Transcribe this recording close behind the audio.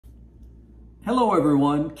Hello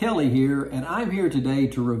everyone, Kelly here, and I'm here today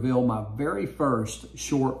to reveal my very first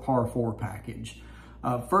short par 4 package.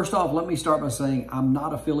 First off, let me start by saying I'm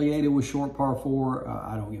not affiliated with short par 4.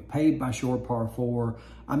 I don't get paid by short par 4.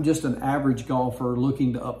 I'm just an average golfer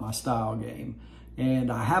looking to up my style game.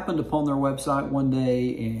 And I happened upon their website one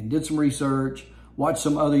day and did some research, watched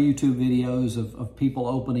some other YouTube videos of people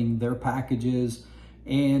opening their packages,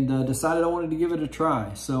 and decided I wanted to give it a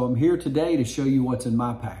try. So I'm here today to show you what's in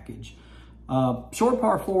my package. Short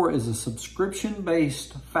Par 4 is a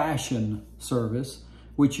subscription-based fashion service,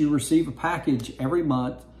 which you receive a package every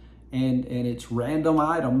month, and it's random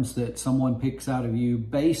items that someone picks out of you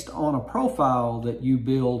based on a profile that you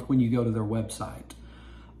build when you go to their website.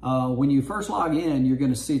 When you first log in, you're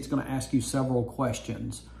going to see it's going to ask you several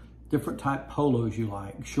questions. Different type polos you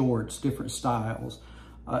like, shorts, different styles.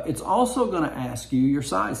 It's also going to ask you your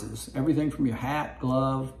sizes, everything from your hat,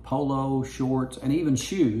 glove, polo, shorts, and even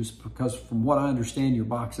shoes, because from what I understand, your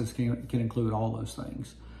boxes can include all those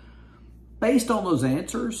things. Based on those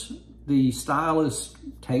answers, the stylists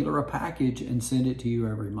tailor a package and send it to you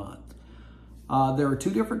every month. There are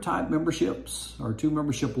two different type memberships, or two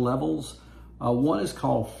membership levels. One is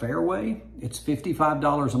called Fairway. It's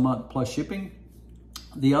 $55 a month plus shipping.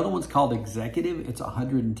 The other one's called Executive. It's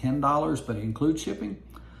 $110, but it includes shipping.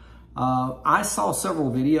 I saw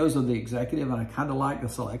several videos of the Executive and I kind of like the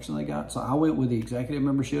selection they got, so I went with the Executive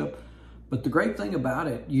membership. But the great thing about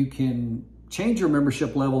it, you can change your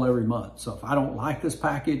membership level every month. So if I don't like this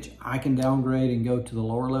package, I can downgrade and go to the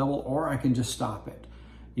lower level, or I can just stop it.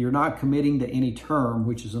 You're not committing to any term,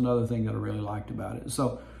 which is another thing that I really liked about it.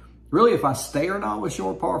 So really, if I stay or not with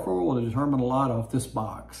Short Par 4 will determine a lot of this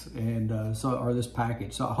box or this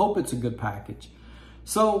package. So I hope it's a good package.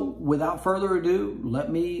 So without further ado,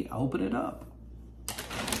 let me open it up.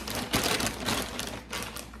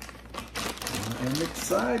 I'm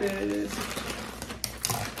excited.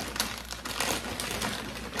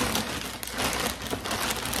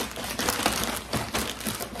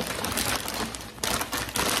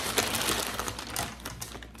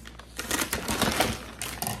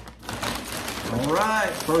 All right,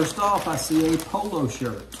 first off, I see a polo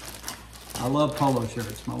shirt. I love polo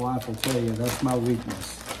shirts. My wife will tell you that's my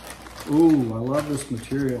weakness. Ooh, I love this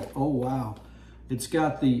material. Oh, wow. It's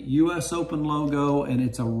got the US Open logo and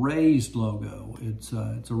it's a raised logo. It's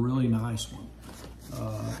a really nice one.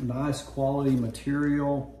 Nice quality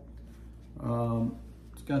material.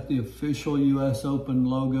 It's got the official US Open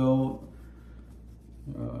logo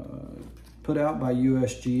put out by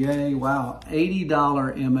USGA. Wow, $80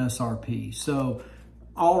 MSRP. So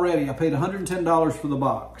already, I paid $110 for the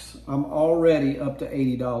box. I'm already up to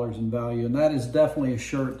 $80 in value, and that is definitely a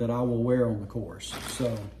shirt that I will wear on the course.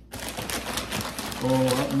 So,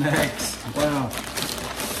 up next, wow.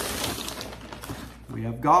 We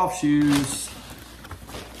have golf shoes.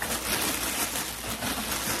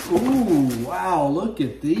 Ooh, wow, look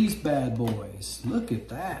at these bad boys. Look at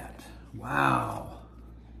that. Wow.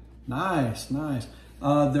 Nice, nice.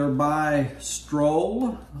 They're by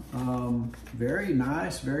Stroll. Very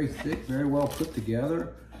nice, very thick, very well put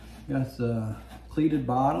together. Got the pleated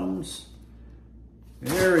bottoms.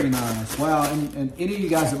 Very nice. Wow, and any of you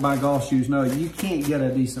guys that buy golf shoes know you can't get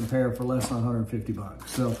a decent pair for less than 150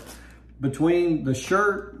 bucks. So between the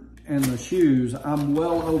shirt and the shoes, I'm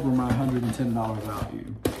well over my $110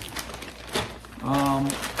 value.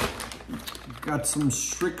 Got some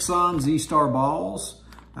Srixon Z-Star balls.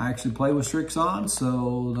 I actually play with Srixon,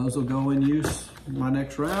 so those will go in use in my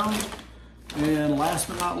next round. And last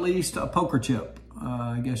but not least, a poker chip.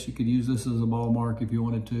 I guess you could use this as a ball mark if you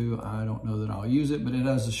wanted to. I don't know that I'll use it, but it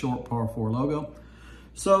has the Short Par 4 logo.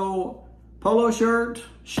 So, polo shirt,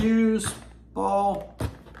 shoes, ball,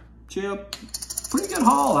 chip. Pretty good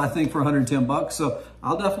haul, I think, for 110 bucks. So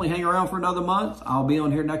I'll definitely hang around for another month. I'll be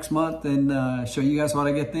on here next month and show you guys what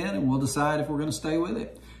I get then, and we'll decide if we're going to stay with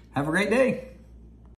it. Have a great day.